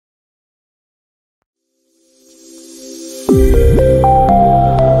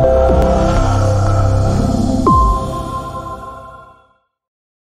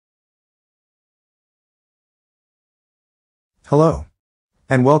Hello,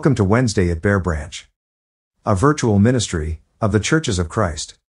 and welcome to Wednesday at Bear Branch, a virtual ministry of the Churches of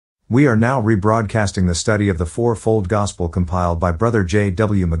Christ. We are now rebroadcasting the study of the Fourfold Gospel compiled by Brother J.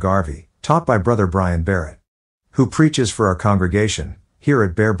 W. McGarvey, taught by Brother Brian Barrett, who preaches for our congregation here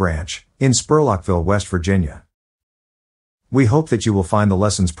at Bear Branch in Spurlockville, West Virginia. We hope that you will find the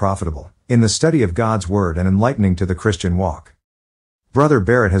lessons profitable in the study of God's Word and enlightening to the Christian walk. Brother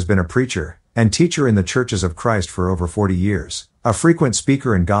Barrett has been a preacher and teacher in the Churches of Christ for over 40 years, a frequent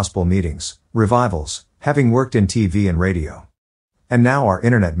speaker in gospel meetings, revivals, having worked in TV and radio, and now our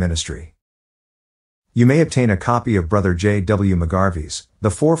internet ministry. You may obtain a copy of Brother J. W. McGarvey's The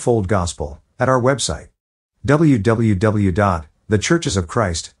Fourfold Gospel at our website,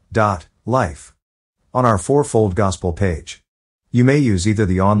 www.thechurchesofchrist.life, on our Fourfold Gospel page. You may use either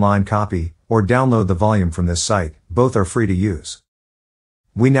the online copy or download the volume from this site. Both are free to use.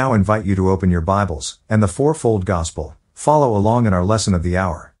 We now invite you to open your Bibles and the Fourfold Gospel. Follow along in our lesson of the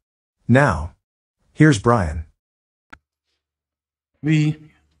hour. Now, here's Brian.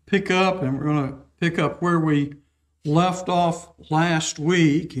 We pick up, and we're going to pick up where we left off last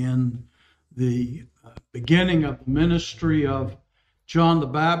week in the beginning of the ministry of John the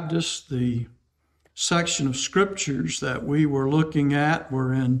Baptist. The section of scriptures that we were looking at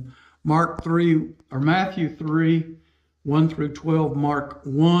were in Matthew 3, 1 through 12, Mark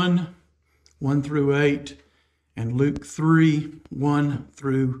 1, 1 through 8, and Luke 3, 1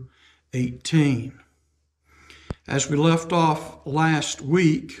 through 18. As we left off last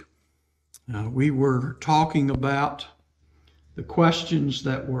week, we were talking about the questions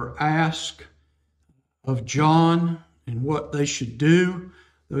that were asked of John and what they should do,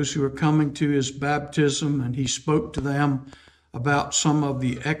 those who are coming to his baptism, and he spoke to them about some of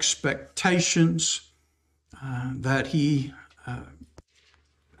the expectations that he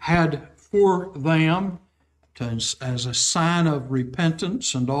had for them as a sign of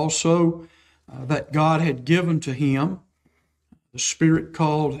repentance, and also that God had given to him. The Spirit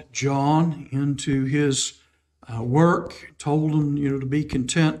called John into his work, told him, to be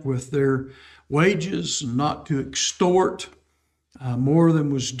content with their wages and not to extort more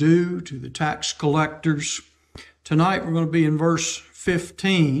than was due to the tax collectors. Tonight we're going to be in verse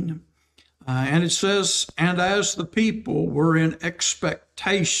 15. And it says, "And as the people were in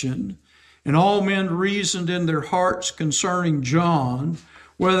expectation, and all men reasoned in their hearts concerning John,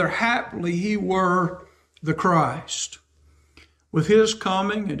 whether haply he were the Christ." With his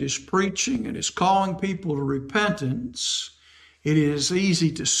coming and his preaching and his calling people to repentance, it is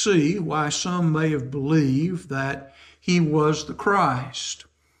easy to see why some may have believed that he was the Christ.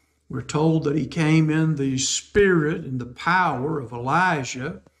 We're told that he came in the spirit and the power of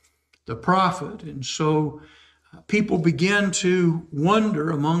Elijah, the prophet, and so people began to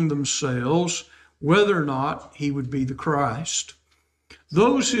wonder among themselves whether or not he would be the Christ.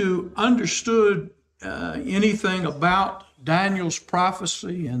 Those who understood anything about Daniel's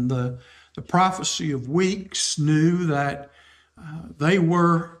prophecy and the prophecy of weeks knew that they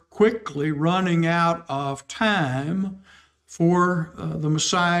were quickly running out of time for the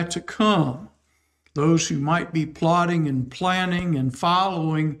Messiah to come. Those who might be plotting and planning and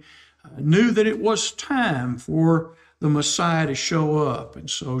following knew that it was time for the Messiah to show up. And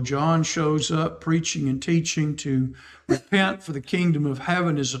so John shows up preaching and teaching to repent, for the kingdom of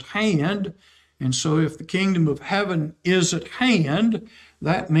heaven is at hand. And so if the kingdom of heaven is at hand,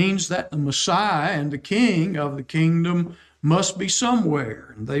 that means that the Messiah and the king of the kingdom must be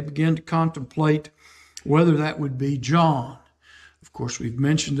somewhere. And they begin to contemplate whether that would be John. Of course, we've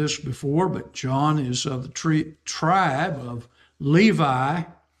mentioned this before, but John is of the tribe of Levi.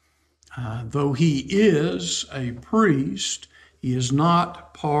 Though he is a priest, he is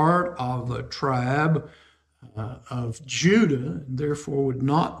not part of the tribe of Judah, and therefore would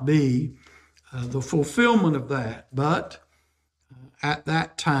not be the fulfillment of that. But at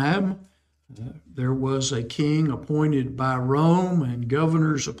that time, there was a king appointed by Rome and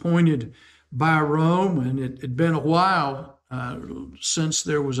governors appointed by Rome, and it had been a while since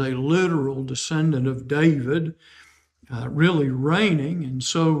there was a literal descendant of David really reigning, and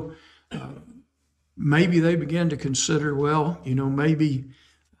so maybe they began to consider, maybe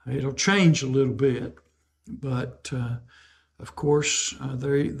it'll change a little bit. But of course,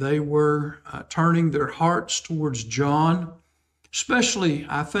 they were turning their hearts towards John, especially,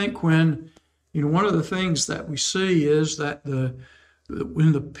 I think, when, one of the things that we see is that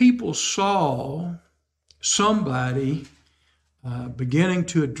when the people saw somebody beginning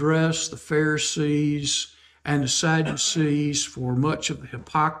to address the Pharisees and the Sadducees for much of the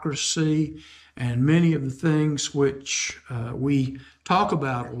hypocrisy and many of the things which we talk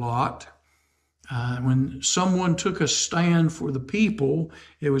about a lot, When someone took a stand for the people,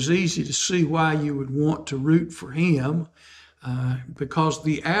 it was easy to see why you would want to root for him, because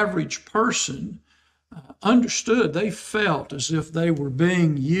the average person understood, they felt as if they were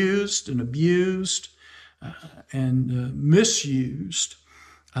being used and abused and misused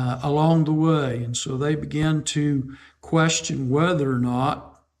along the way. And so they began to question whether or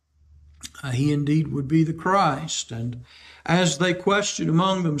not he indeed would be the Christ. And as they questioned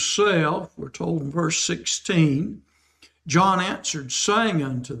among themselves, we're told in verse 16, John answered, saying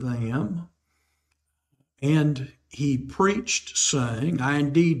unto them, and he preached, saying, I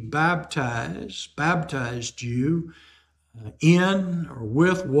indeed baptized you in or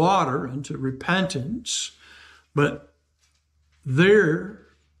with water unto repentance, but there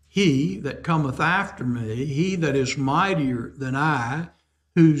he that cometh after me, he that is mightier than I,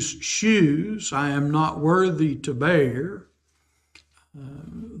 whose shoes I am not worthy to bear,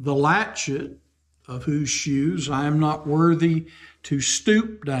 the latchet of whose shoes I am not worthy to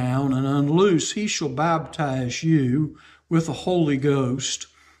stoop down and unloose, he shall baptize you with the Holy Ghost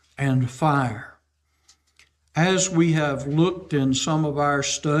and fire. As we have looked in some of our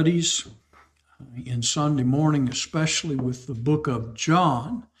studies in Sunday morning, especially with the book of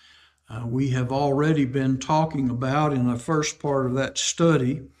John, we have already been talking about in the first part of that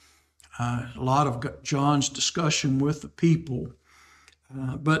study a lot of John's discussion with the people.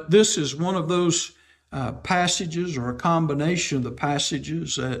 But this is one of those passages, or a combination of the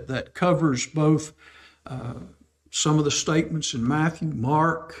passages that covers both some of the statements in Matthew,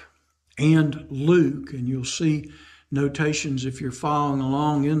 Mark, and Luke. And you'll see notations, if you're following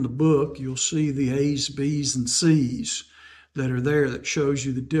along in the book, you'll see the A's, B's, and C's that are there that shows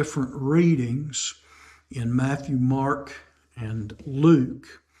you the different readings in Matthew, Mark, and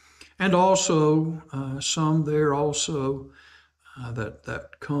Luke. And also some there also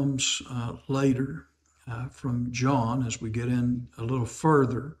that comes later from John as we get in a little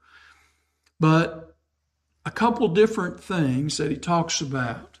further. But a couple different things that he talks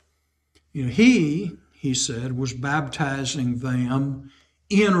about. You know, he said, was baptizing them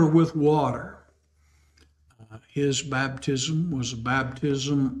in or with water. His baptism was a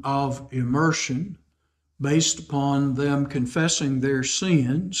baptism of immersion based upon them confessing their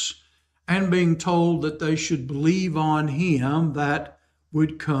sins and being told that they should believe on him that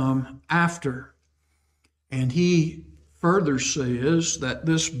would come after. And he further says that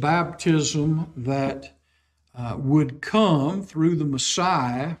this baptism that would come through the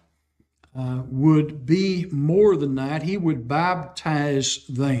Messiah would be more than that. He would baptize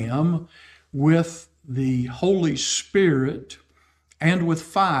them with the Holy Spirit and with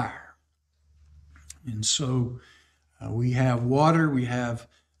fire. And so we have water, we have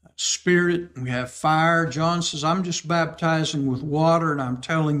Spirit, we have fire. John says, I'm just baptizing with water, and I'm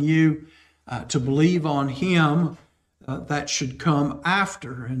telling you to believe on him that should come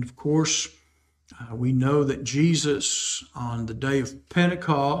after. And of course, we know that Jesus, on the day of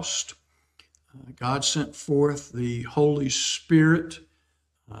Pentecost, God sent forth the Holy Spirit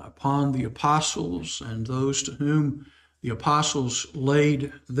upon the apostles and those to whom the apostles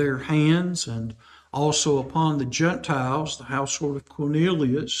laid their hands, and also upon the Gentiles, the household of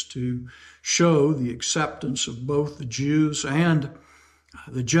Cornelius, to show the acceptance of both the Jews and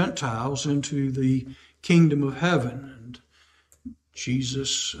the Gentiles into the kingdom of heaven. And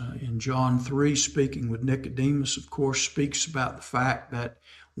Jesus, in John 3, speaking with Nicodemus, of course, speaks about the fact that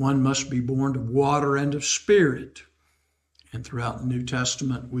one must be born of water and of Spirit. And throughout the New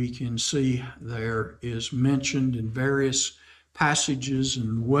Testament, we can see there is mentioned in various passages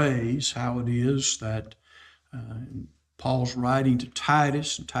and ways how it is that Paul's writing to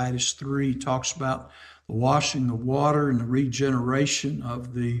Titus, and Titus 3 talks about the washing of water and the regeneration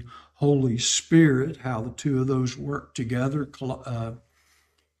of the Holy Spirit, how the two of those work together. In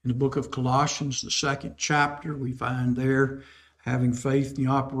the book of Colossians, the second chapter, we find there, having faith in the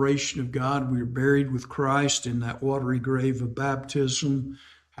operation of God, we are buried with Christ in that watery grave of baptism,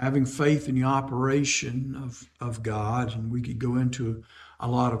 having faith in the operation of God. And we could go into a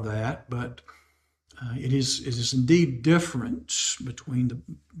lot of that, but it is indeed difference between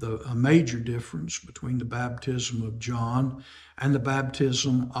a major difference between the baptism of John and the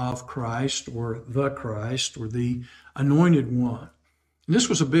baptism of Christ, or the anointed one. And this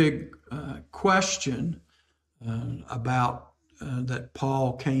was a big question about that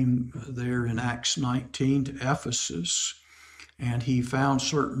Paul came there in Acts 19 to Ephesus, and he found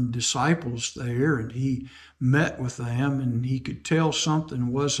certain disciples there, and he met with them, and he could tell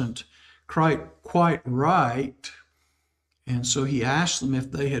something wasn't quite right. And so he asked them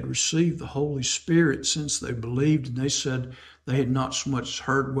if they had received the Holy Spirit since they believed, and they said they had not so much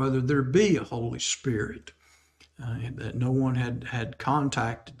heard whether there be a Holy Spirit, that no one had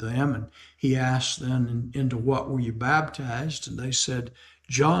contacted them. And he asked then, into what were you baptized? And they said,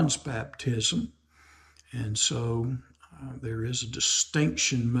 John's baptism. And so there is a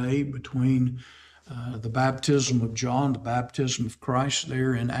distinction made between the baptism of John, the baptism of Christ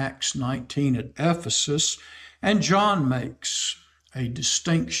there in Acts 19 at Ephesus. And John makes a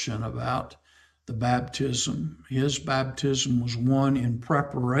distinction about the baptism. His baptism was one in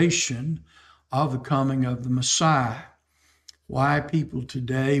preparation of the coming of the Messiah. Why people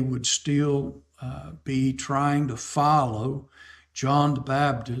today would still be trying to follow John the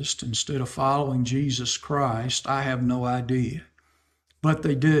Baptist instead of following Jesus Christ, I have no idea. But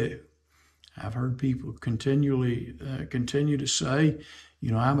they do. I've heard people continue to say,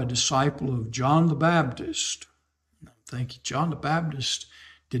 I'm a disciple of John the Baptist. Thank you. John the Baptist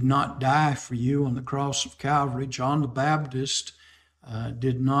did not die for you on the cross of Calvary. John the Baptist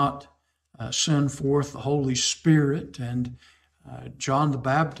did not send forth the Holy Spirit, and John the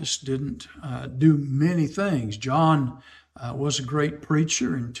Baptist didn't do many things. John was a great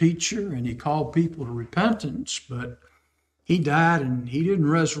preacher and teacher, and he called people to repentance, but he died and he didn't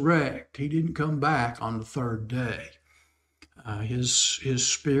resurrect. He didn't come back on the third day. His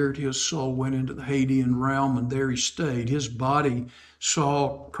spirit, his soul went into the Hadean realm, and there he stayed. His body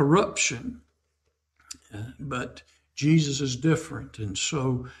saw corruption, but Jesus is different. And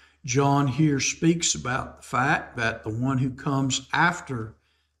so John here speaks about the fact that the one who comes after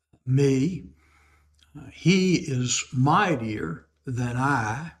me, he is mightier than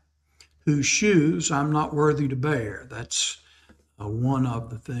I, whose shoes I'm not worthy to bear. That's one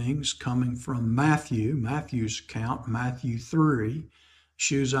of the things coming from Matthew's account, Matthew 3,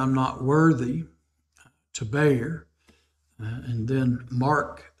 shoes I'm not worthy to bear. And then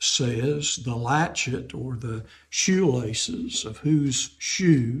Mark says the latchet or the shoelaces of whose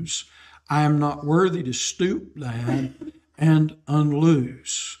shoes I am not worthy to stoop down and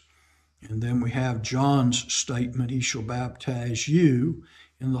unloose. And then we have John's statement, he shall baptize you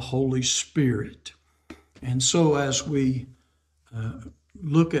in the Holy Spirit. And so as we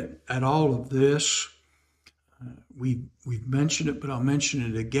look at all of this, we've mentioned it, but I'll mention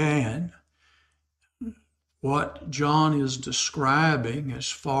it again. What John is describing as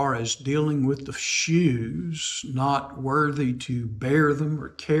far as dealing with the shoes, not worthy to bear them or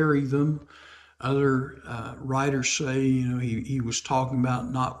carry them. Other writers say, he was talking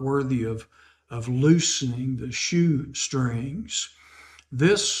about not worthy of loosening the shoe strings.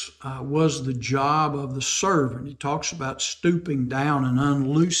 This was the job of the servant. He talks about stooping down and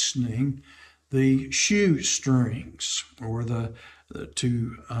unloosening the shoe strings, or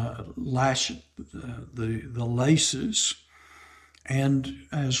to lash the laces. And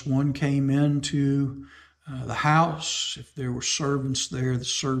as one came into the house, if there were servants there, the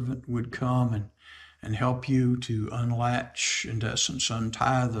servant would come and help you to unlatch, in essence,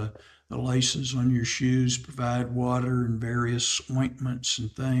 untie the laces on your shoes, provide water and various ointments and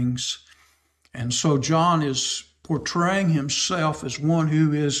things. And so John is portraying himself as one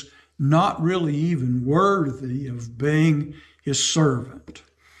who is not really even worthy of being his servant.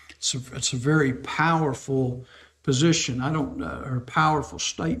 It's a very powerful position. Or powerful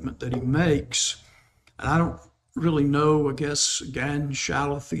statement that he makes. And I don't really know, I guess, again,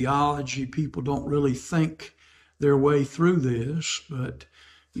 shallow theology, people don't really think their way through this, but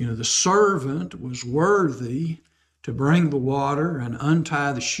the servant was worthy to bring the water and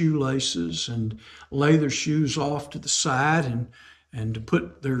untie the shoelaces and lay their shoes off to the side and to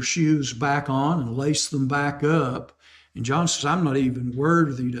put their shoes back on and lace them back up. And John says, I'm not even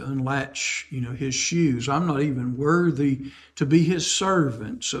worthy to unlatch, his shoes. I'm not even worthy to be his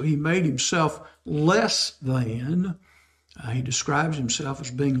servant. So he made himself less than. He describes himself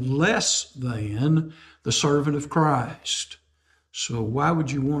as being less than the servant of Christ. So why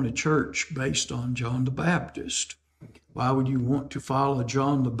would you want a church based on John the Baptist? Why would you want to follow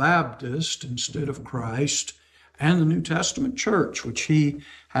John the Baptist instead of Christ and the New Testament church, which he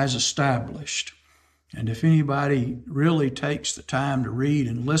has established? And if anybody really takes the time to read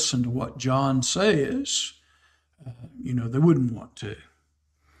and listen to what John says, they wouldn't want to.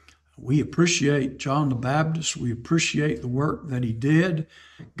 We appreciate John the Baptist. We appreciate the work that he did.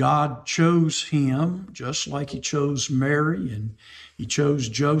 God chose him just like he chose Mary and he chose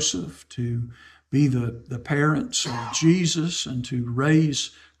Joseph to be the parents of Jesus and to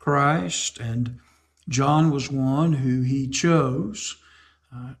raise Christ. And John was one who he chose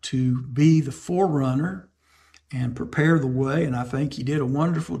to be the forerunner and prepare the way. And I think he did a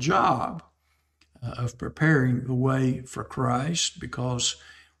wonderful job. of preparing the way for Christ, because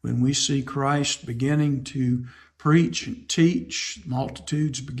when we see Christ beginning to preach and teach,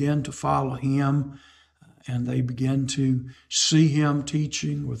 multitudes begin to follow him, and they begin to see him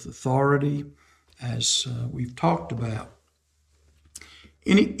teaching with authority, as we've talked about.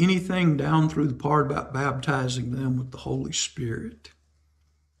 Anything down through the part about baptizing them with the Holy Spirit.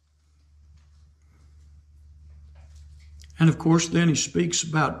 And of course, then he speaks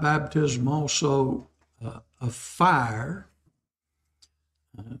about baptism also of fire.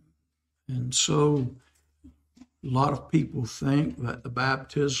 And so a lot of people think that the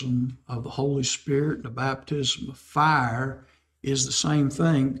baptism of the Holy Spirit and the baptism of fire is the same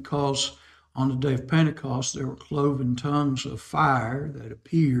thing, because on the day of Pentecost there were cloven tongues of fire that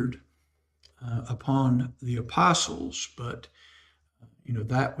appeared upon the apostles. But,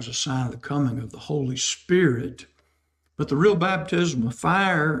 that was a sign of the coming of the Holy Spirit. But the real baptism of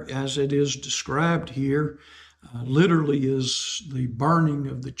fire, as it is described here, literally is the burning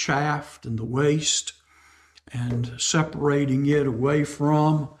of the chaff and the waste, and separating it away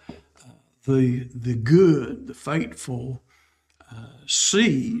from the good, the faithful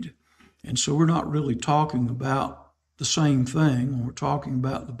seed. And so we're not really talking about the same thing when we're talking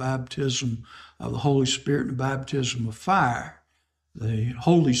about the baptism of the Holy Spirit and the baptism of fire. The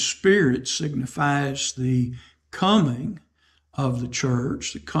Holy Spirit signifies the coming of the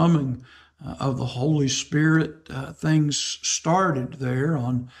church, the coming of the Holy Spirit. Things started there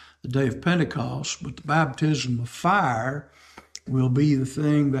on the day of Pentecost, but the baptism of fire will be the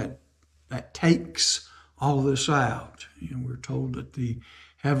thing that takes all this out. We're told that the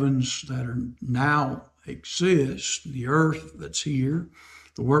heavens that are now exist, the earth that's here,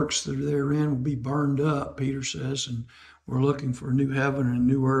 the works that are therein will be burned up, Peter says, and we're looking for a new heaven and a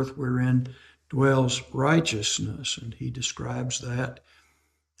new earth wherein dwells righteousness. And he describes that.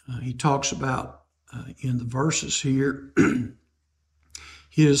 He talks about in the verses here,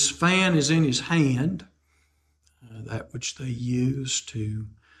 his fan is in his hand, that which they use to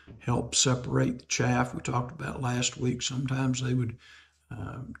help separate the chaff. We talked about last week. Sometimes they would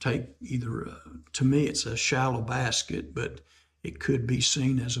take either, to me it's a shallow basket, but it could be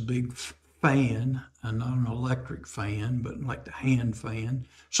seen as a big fan, not an electric fan, but like the hand fan,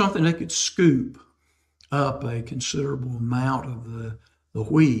 something that could scoop up a considerable amount of the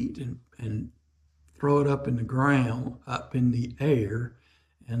wheat and throw it up in the ground, up in the air,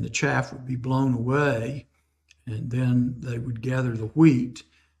 and the chaff would be blown away, and then they would gather the wheat.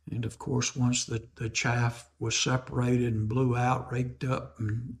 And of course, once the chaff was separated and blew out, raked up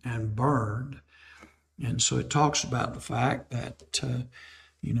and burned. And so it talks about the fact that,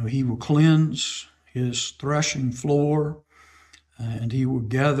 he will cleanse his threshing floor, and he will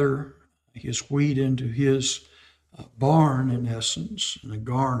gather his wheat into his barn, in essence, and a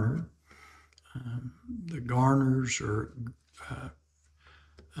garner. The garners are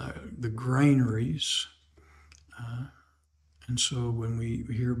the granaries. And so when we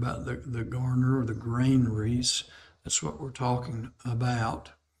hear about the garner or the granaries, that's what we're talking about.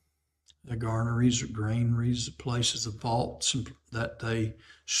 The garneries or granaries, the places, the vaults that they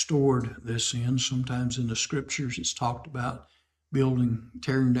stored this in. Sometimes in the scriptures it's talked about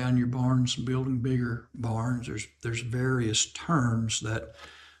tearing down your barns and building bigger barns. There's various terms that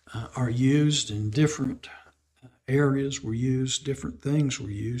are used in different areas were used, different things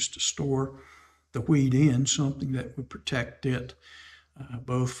were used to store the wheat in, something that would protect it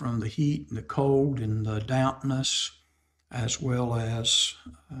both from the heat and the cold and the dampness, as well as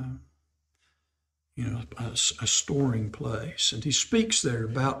a storing place. And he speaks there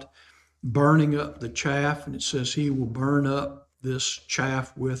about burning up the chaff, and it says he will burn up this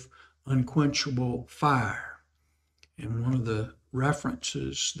chaff with unquenchable fire. And one of the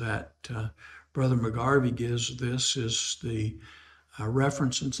references that Brother McGarvey gives this is the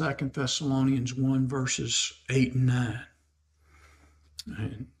reference in 2 Thessalonians 1, verses 8 and 9.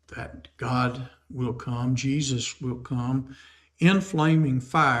 And that God will come, Jesus will come, in flaming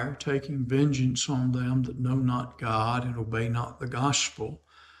fire, taking vengeance on them that know not God and obey not the gospel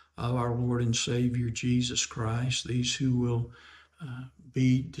of our Lord and Savior Jesus Christ. These who will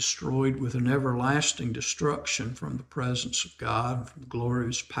be destroyed with an everlasting destruction from the presence of God, from the glory of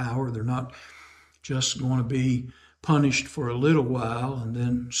his power. They're not just going to be punished for a little while and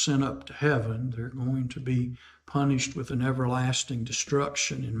then sent up to heaven. They're going to be punished with an everlasting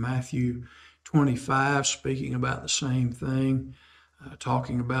destruction. In Matthew 25, speaking about the same thing,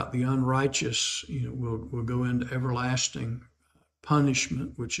 talking about the unrighteous, will go into everlasting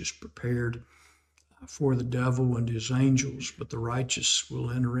punishment, which is prepared for the devil and his angels, but the righteous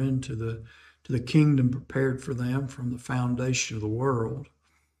will enter into the kingdom prepared for them from the foundation of the world.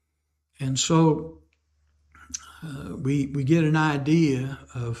 And so we get an idea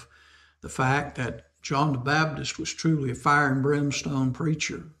of the fact that John the Baptist was truly a fire and brimstone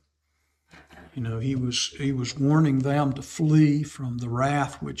preacher. You know, he was warning them to flee from the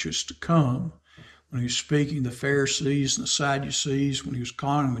wrath which is to come. When he was speaking to the Pharisees and the Sadducees, when he was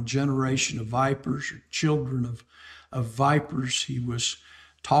calling them a generation of vipers, or children of vipers, he was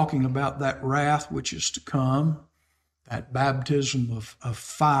talking about that wrath which is to come, that baptism of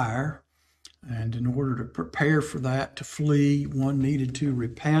fire. And in order to prepare for that, to flee, one needed to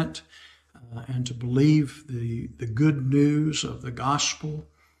repent and to believe the good news of the gospel.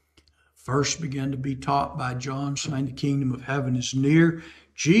 First began to be taught by John, saying the kingdom of heaven is near.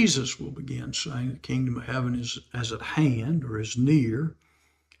 Jesus will begin saying the kingdom of heaven is at hand, or is near.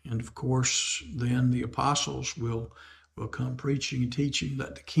 And of course, then the apostles will come preaching and teaching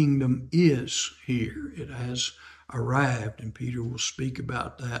that the kingdom is here. It has arrived, and Peter will speak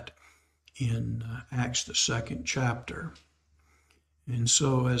about that in Acts, the 2nd chapter. And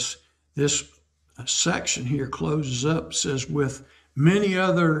so as this section here closes up, it says, with many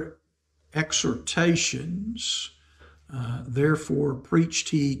other exhortations, therefore preached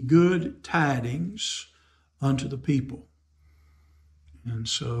he good tidings unto the people. And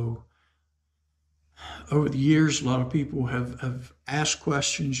so over the years, a lot of people have asked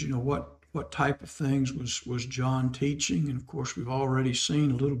questions, what type of things was John teaching? And of course, we've already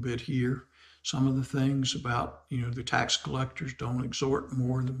seen a little bit here. Some of the things about, the tax collectors don't extort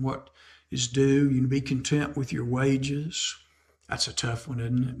more than what is due. Be content with your wages. That's a tough one,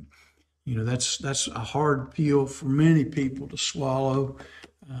 isn't it? That's a hard pill for many people to swallow.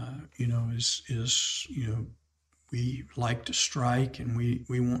 We like to strike, and we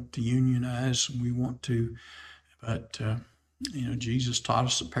want to unionize, and we want to, but Jesus taught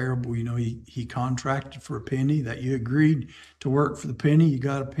us a parable. He contracted for a penny, that you agreed to work for the penny, you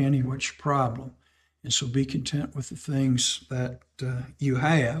got a penny, what's your problem? And so be content with the things that you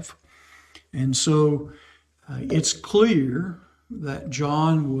have. And so it's clear that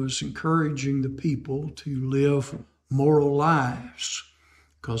John was encouraging the people to live moral lives,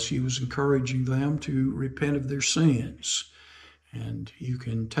 because he was encouraging them to repent of their sins. And you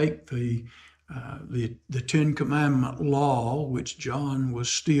can take the Ten Commandment law, which John was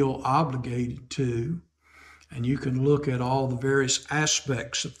still obligated to, and you can look at all the various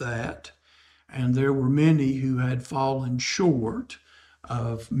aspects of that. And there were many who had fallen short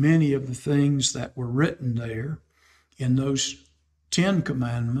of many of the things that were written there in those 10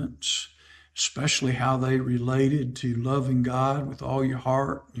 commandments, especially how they related to loving God with all your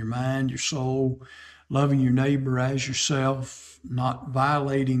heart, your mind, your soul, loving your neighbor as yourself, not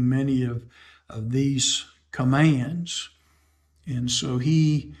violating many of these commands. And so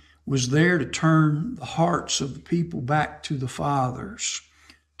he was there to turn the hearts of the people back to the fathers,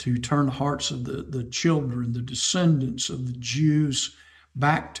 to turn the hearts of the children, the descendants of the Jews,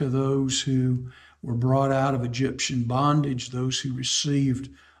 back to those who were brought out of Egyptian bondage, those who received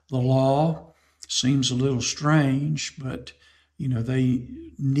the law. Seems a little strange, but they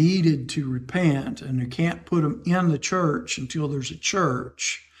needed to repent, and you can't put them in the church until there's a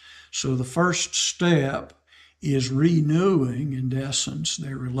church. So the first step is renewing, in essence,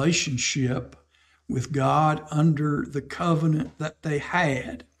 their relationship with God under the covenant that they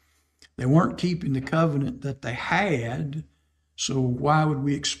had. They weren't keeping the covenant that they had, so why would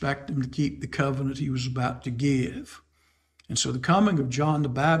we expect them to keep the covenant he was about to give? And so the coming of John the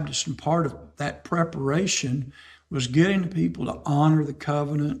Baptist, and part of that preparation, was getting the people to honor the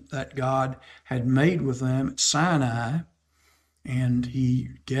covenant that God had made with them at Sinai. And he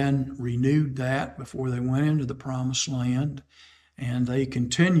again renewed that before they went into the promised land. And they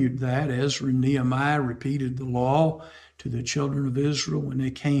continued that. Ezra and Nehemiah repeated the law to the children of Israel when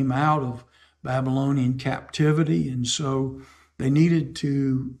they came out of Babylonian captivity. And so they needed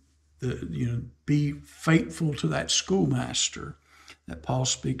to be faithful to that schoolmaster that Paul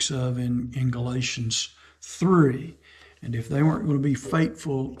speaks of in Galatians 3. And if they weren't going to be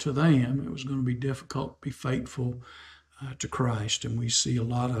faithful to them, it was going to be difficult to be faithful to Christ. And we see a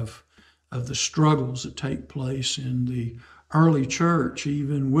lot of the struggles that take place in the early church,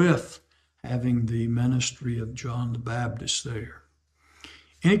 even with having the ministry of John the Baptist there.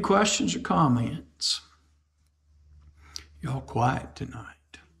 Any questions or comments? Y'all quiet tonight.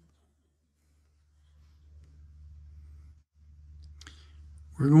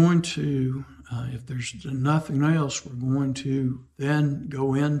 We're going to, if there's nothing else, we're going to then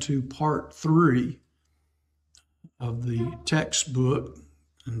go into part 3 of the textbook.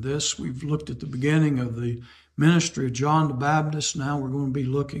 And this, we've looked at the beginning of the ministry of John the Baptist. Now we're going to be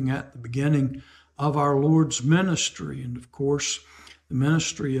looking at the beginning of our Lord's ministry. And of course, the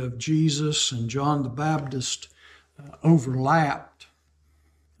ministry of Jesus and John the Baptist overlapped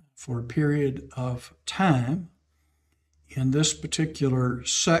for a period of time. In this particular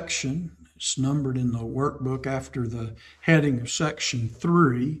section, it's numbered in the workbook after the heading of section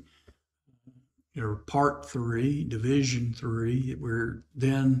 3, or part 3, division 3. We're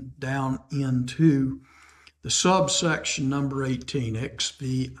then down into the subsection number 18,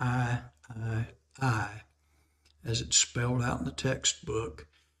 XVIII, as it's spelled out in the textbook.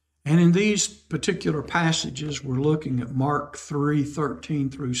 And in these particular passages, we're looking at Mark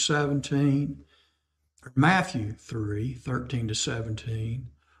 3:13 through 17, or Matthew 3:13 to 17,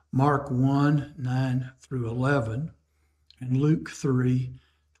 Mark 1:9 through 11, and Luke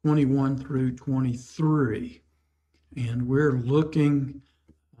 3:21 through 23. And we're looking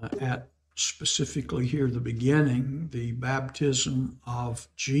at specifically here the beginning, the baptism of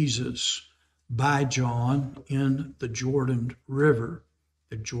Jesus by John in the Jordan River.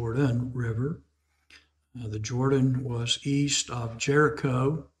 The Jordan was east of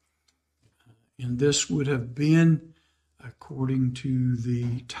Jericho, and this would have been, according to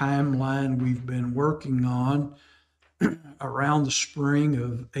the timeline we've been working on, around the spring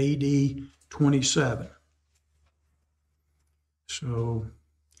of AD 27. So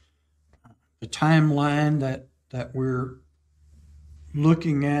the timeline that we're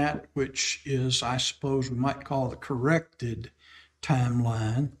looking at, which is, I suppose we might call the corrected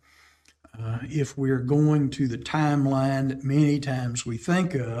timeline, if we're going to the timeline that many times we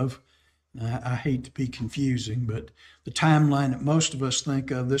think of, I hate to be confusing, but the timeline that most of us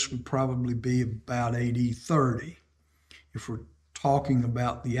think of, this would probably be about AD 30. If we're talking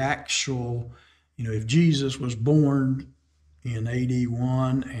about the actual, if Jesus was born in AD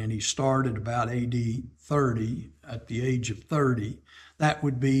 1 and he started about AD 30, at the age of 30, that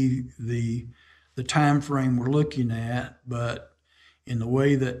would be the time frame we're looking at. But in the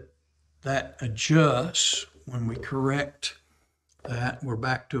way that adjusts, when we correct that, we're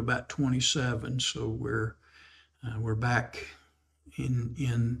back to about 27. So we're back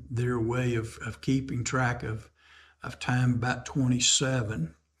in their way of keeping track of time, about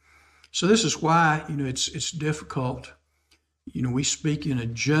 27. So this is why it's difficult. We speak in a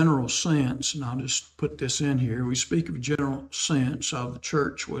general sense, and I'll just put this in here. We speak of a general sense of the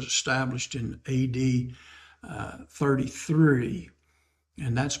church was established in AD 33.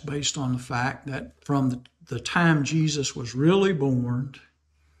 And that's based on the fact that from the time Jesus was really born,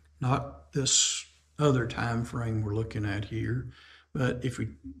 not this other time frame we're looking at here, but if we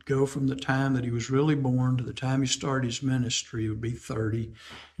go from the time that he was really born to the time he started his ministry, it would be 30,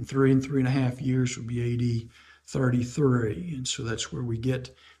 and 3.5 years would be AD 33. And so that's where we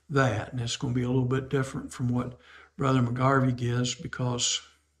get that. And it's going to be a little bit different from what Brother McGarvey gives, because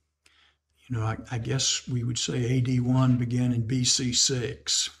I guess we would say AD 1 began in BC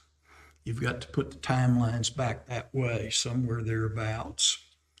 6. You've got to put the timelines back that way, somewhere thereabouts.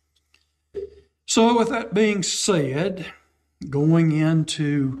 So with that being said, going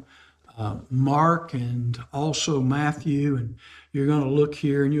into Mark and also Matthew, and you're going to look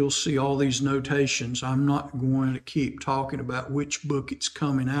here and you'll see all these notations. I'm not going to keep talking about which book it's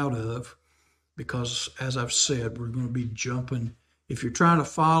coming out of, because as I've said, we're going to be jumping. If you're trying to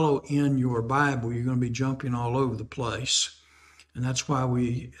follow in your Bible, you're going to be jumping all over the place. And that's why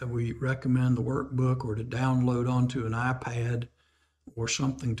we recommend the workbook, or to download onto an iPad or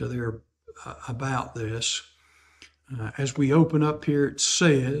something to there about this. As we open up here, it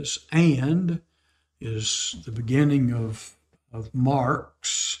says, and is the beginning of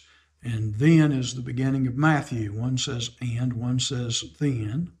Mark's, and then is the beginning of Matthew. One says and, one says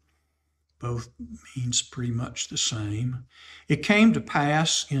then. Both means pretty much the same. It came to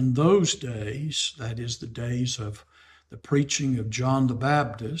pass in those days, that is the days of the preaching of John the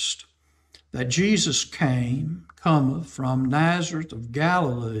Baptist, that Jesus cometh from Nazareth of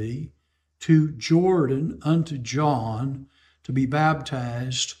Galilee to Jordan unto John to be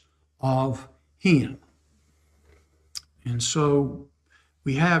baptized of him. And so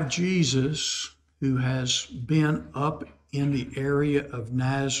we have Jesus, who has been up in the area of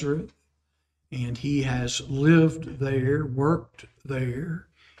Nazareth, and he has lived there, worked there,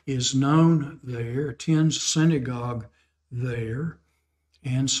 is known there, attends synagogue there.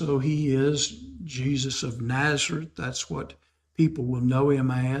 And so he is Jesus of Nazareth. That's what people will know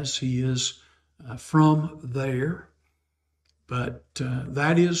him as. He is from there. But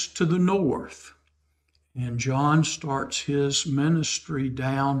that is to the north. And John starts his ministry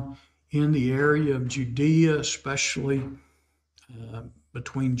down in the area of Judea, especially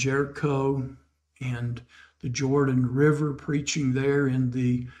between Jericho and the Jordan River, preaching there in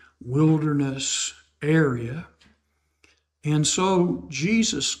the wilderness area. And so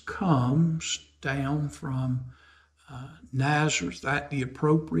Jesus comes down from Nazareth at the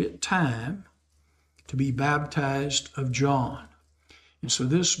appropriate time to be baptized of John. And so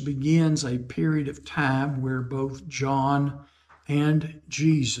this begins a period of time where both John and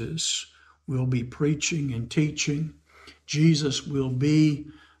Jesus will be preaching and teaching. Jesus will be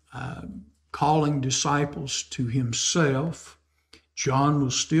calling disciples to himself. John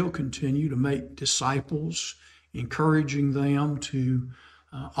will still continue to make disciples, encouraging them to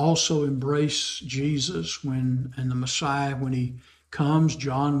also embrace Jesus and the Messiah when he comes.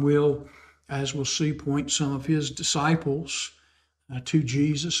 John will, as we'll see, point some of his disciples to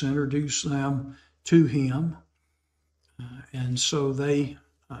Jesus, introduce them to him. And so the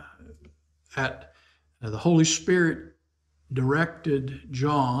Holy Spirit directed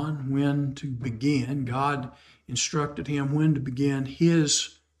John when to begin. God instructed him when to begin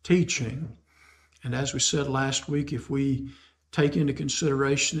his teaching. And as we said last week, if we take into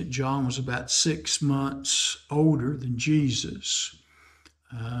consideration that John was about 6 months older than Jesus,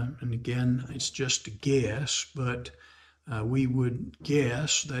 and again, it's just a guess, but we would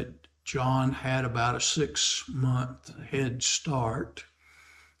guess that John had about a 6-month head start.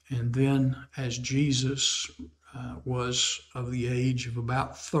 And then as Jesus was of the age of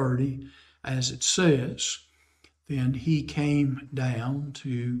about 30, as it says, then he came down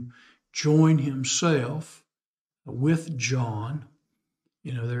to join himself with John.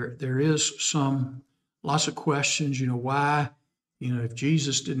 There is lots of questions, why, if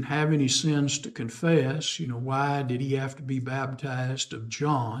Jesus didn't have any sins to confess, why did he have to be baptized of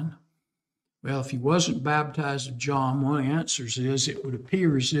John? Well, if he wasn't baptized of John, one of the answers is it would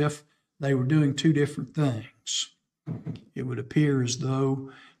appear as if they were doing two different things. It would appear as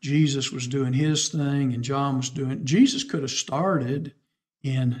though Jesus was doing his thing and John was doing. Jesus could have started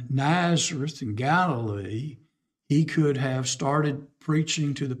in Nazareth in Galilee. He could have started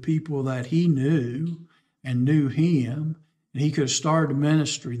preaching to the people that he knew and knew him, and he could have started a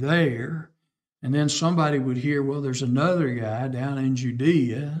ministry there. And then somebody would hear, well, there's another guy down in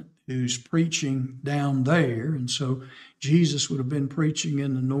Judea who's preaching down there. And so Jesus would have been preaching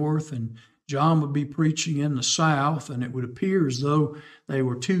in the north and John would be preaching in the south. And it would appear as though they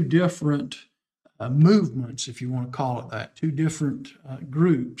were two different movements, if you want to call it that, two different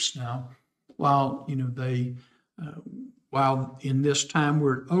groups. Now, while in this time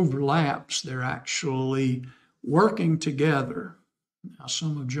where it overlaps, they're actually working together. Now,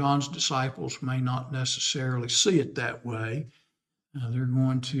 some of John's disciples may not necessarily see it that way. They're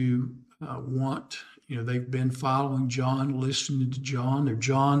going to they've been following John, listening to John. They're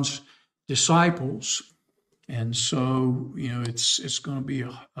John's disciples. And so, it's going to be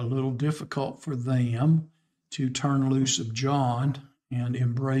a little difficult for them to turn loose of John and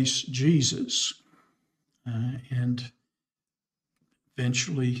embrace Jesus. And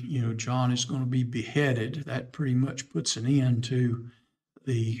eventually, John is going to be beheaded. That pretty much puts an end to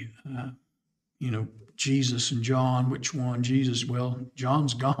the, Jesus and John. Which one? Jesus? Well,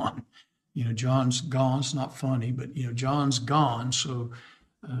 John's gone. John's gone. It's not funny, but, John's gone. So,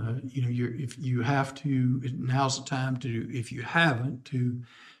 if you have to, now's the time to, if you haven't, to,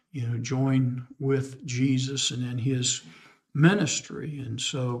 join with Jesus and in his ministry. And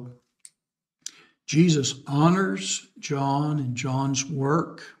so Jesus honors John and John's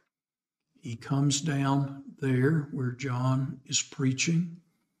work. He comes down there where John is preaching,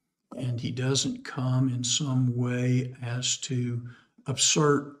 and he doesn't come in some way as to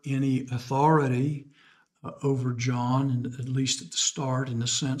assert any authority over John, and at least at the start, in the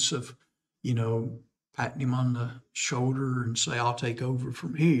sense of, patting him on the shoulder and say, I'll take over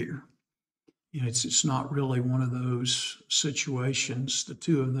from here. It's not really one of those situations. The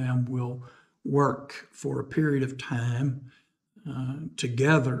two of them will work for a period of time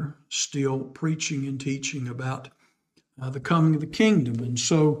together, still preaching and teaching about the coming of the kingdom. And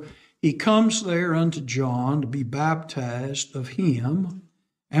so he comes there unto John to be baptized of him.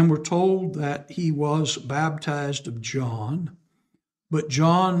 And we're told that he was baptized of John, but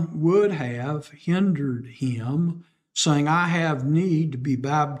John would have hindered him, saying, I have need to be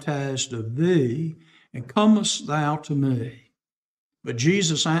baptized of thee, and comest thou to me? But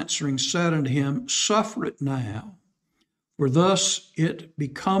Jesus answering said unto him, Suffer it now, for thus it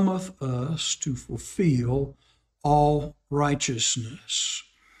becometh us to fulfill all righteousness.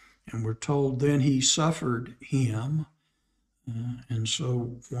 And we're told then he suffered him. And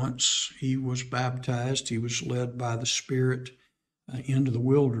so once he was baptized, he was led by the Spirit into the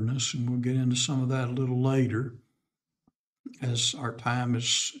wilderness, and we'll get into some of that a little later as our time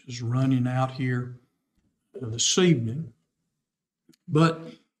is running out here this evening. But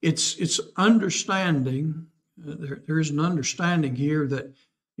it's understanding there is an understanding here that,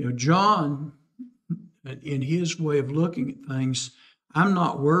 John, in his way of looking at things, I'm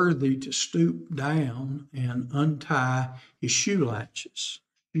not worthy to stoop down and untie his shoelaces.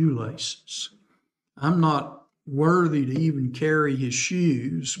 I'm not worthy to even carry his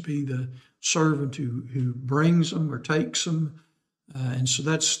shoes, be the servant who brings them or takes them. And so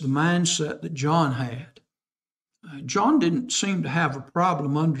that's the mindset that John had. John didn't seem to have a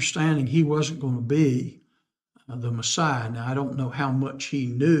problem understanding he wasn't going to be the Messiah. Now, I don't know how much he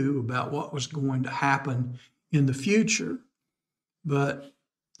knew about what was going to happen in the future, but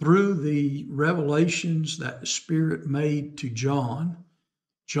through the revelations that the Spirit made to John,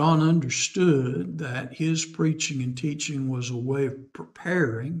 John understood that his preaching and teaching was a way of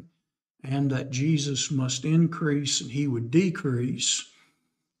preparing, and that Jesus must increase and he would decrease.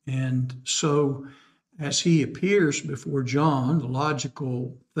 And so as he appears before John, the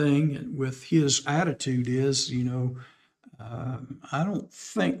logical thing with his attitude is, I don't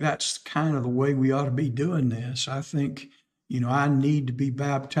think that's kind of the way we ought to be doing this. I think, I need to be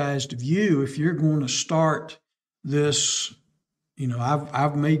baptized of you. If you're going to start this,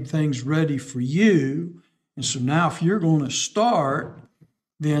 I've made things ready for you. And so now if you're going to start,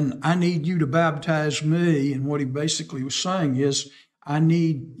 then I need you to baptize me. And what he basically was saying is, I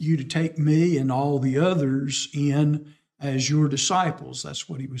need you to take me and all the others in as your disciples. That's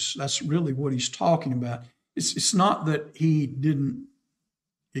really what he's talking about. It's not that he didn't,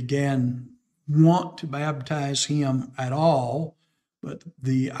 again, want to baptize him at all, but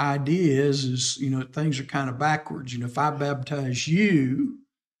the idea is things are kind of backwards. If I baptize you,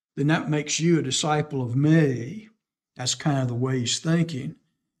 then that makes you a disciple of me. That's kind of the way he's thinking.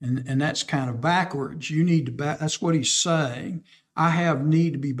 And that's kind of backwards. You need to, that's what he's saying. I have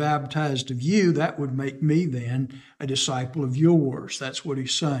need to be baptized of you. That would make me then a disciple of yours. That's what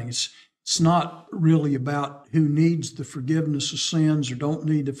he's saying. It's not really about who needs the forgiveness of sins or don't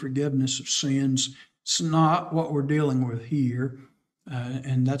need the forgiveness of sins. It's not what we're dealing with here.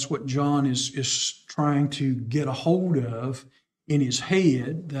 And that's what John is trying to get a hold of in his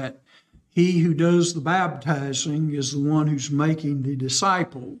head, that he who does the baptizing is the one who's making the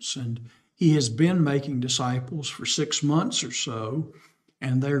disciples. And he has been making disciples for 6 months or so,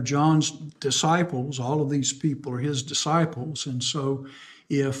 and they're John's disciples. All of these people are his disciples. And so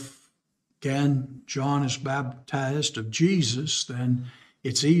if, again, John is baptized of Jesus, then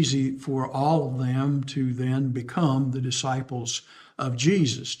it's easy for all of them to then become the disciples of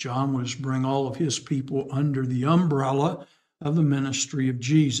Jesus. John was bring all of his people under the umbrella of the ministry of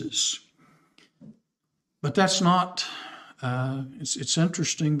Jesus. But that's not, it's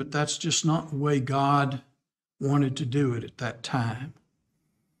interesting, but that's just not the way God wanted to do it at that time.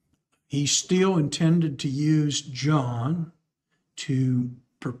 He still intended to use John to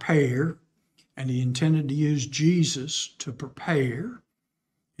prepare, and he intended to use Jesus to prepare.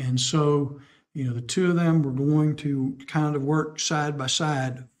 And so, the two of them were going to kind of work side by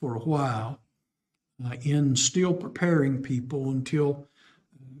side for a while in still preparing people until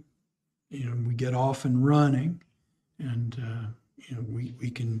we get off and running, and we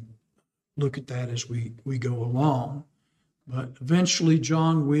can look at that as we go along. But eventually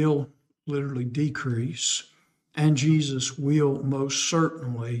John will literally decrease, and Jesus will most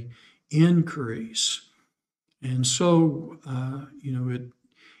certainly increase. And so,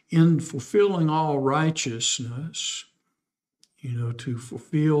 in fulfilling all righteousness, to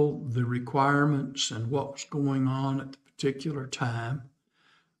fulfill the requirements and what was going on at the particular time,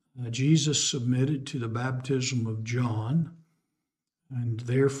 Jesus submitted to the baptism of John, and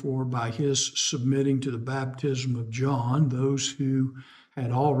therefore by his submitting to the baptism of John, those who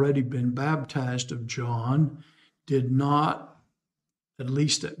had already been baptized of John did not, at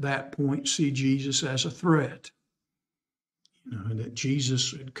least at that point, see Jesus as a threat. That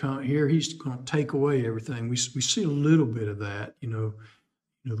Jesus had come here, he's going to take away everything. We see a little bit of that,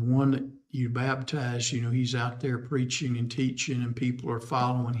 the one that you baptize, he's out there preaching and teaching and people are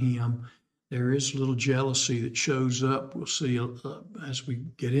following him. There is a little jealousy that shows up. We'll see as we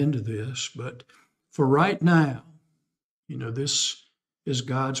get into this. But for right now, this is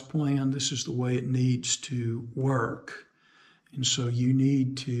God's plan. This is the way it needs to work. And so you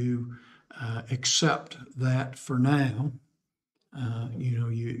need to accept that for now.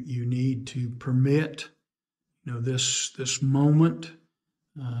 You need to permit, this moment,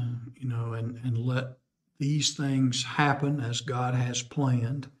 and let these things happen as God has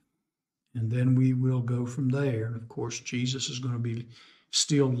planned. And then we will go from there. And of course, Jesus is going to be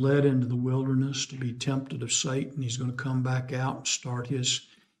still led into the wilderness to be tempted of Satan. He's going to come back out and start his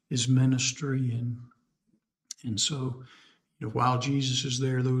ministry. And so, while Jesus is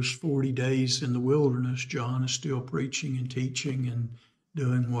there, those 40 days in the wilderness, John is still preaching and teaching and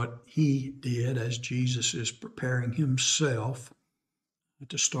doing what he did as Jesus is preparing himself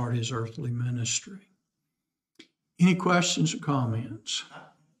to start his earthly ministry. Any questions or comments?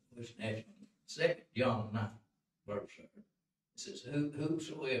 Second John 9, verse 7. It says,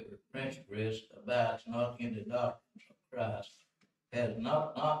 Whosoever transgresseth abides not in the doctrines of Christ has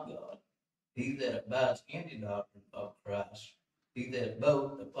not God. He that abides in the doctrine of Christ, he that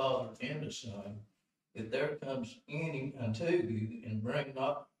both the Father and the Son, if there comes any unto you, and bring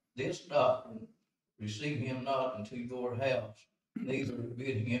not this doctrine, receive him not into your house, neither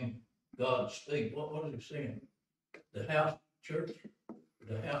bid him Godspeed. What is he saying? The house church?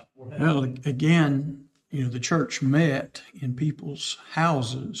 The house? Well, again, the church met in people's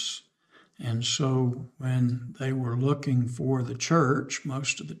houses. And so when they were looking for the church,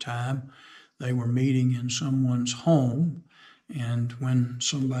 most of the time, they were meeting in someone's home. And when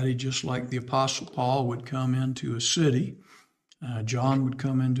somebody just like the Apostle Paul would come into a city, John would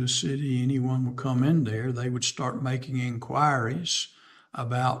come into a city, anyone would come in there, they would start making inquiries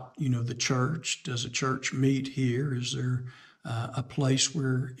about, the church. Does a church meet here? Is there a place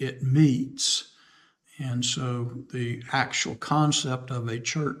where it meets? And so the actual concept of a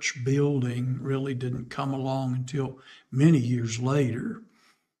church building really didn't come along until many years later.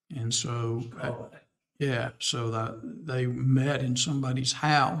 And so, so they met in somebody's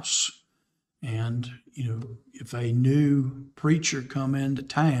house. And, if a new preacher come into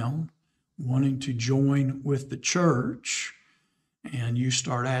town wanting to join with the church, and you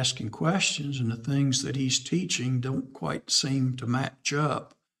start asking questions and the things that he's teaching don't quite seem to match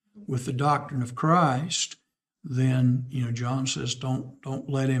up with the doctrine of Christ, then, John says, don't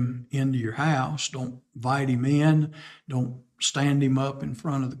let him into your house. Don't invite him in. Don't stand him up in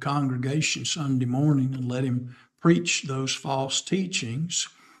front of the congregation Sunday morning and let him preach those false teachings.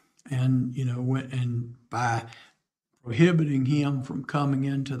 And, and by prohibiting him from coming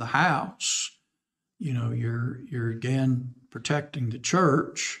into the house, you're again protecting the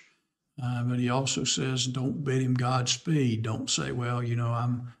church. But he also says, don't bid him Godspeed. Don't say, well,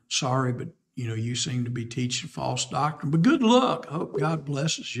 I'm sorry, but, you seem to be teaching false doctrine, but good luck. I hope God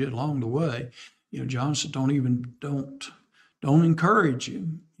blesses you along the way. John said, don't encourage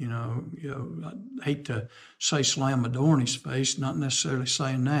him. I hate to say slam a door in his face, not necessarily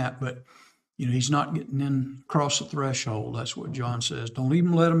saying that, but, he's not getting in across the threshold. That's what John says. Don't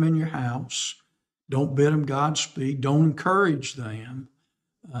even let him in your house. Don't bid him Godspeed. Don't encourage them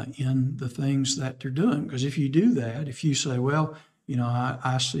in the things that they're doing. Because if you do that, if you say, well,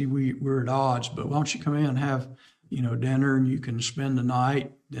 I see we're at odds, but why don't you come in and have, dinner and you can spend the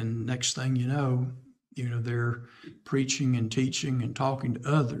night, then next thing you know, they're preaching and teaching and talking to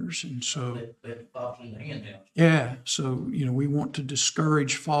others. And so, so, we want to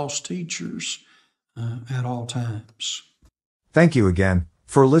discourage false teachers at all times. Thank you again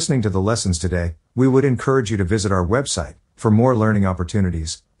for listening to the lessons today. We would encourage you to visit our website for more learning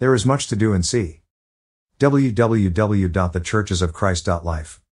opportunities. There is much to do and see.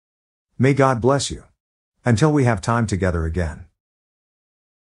 www.thechurchesofchrist.life. May God bless you. Until we have time together again.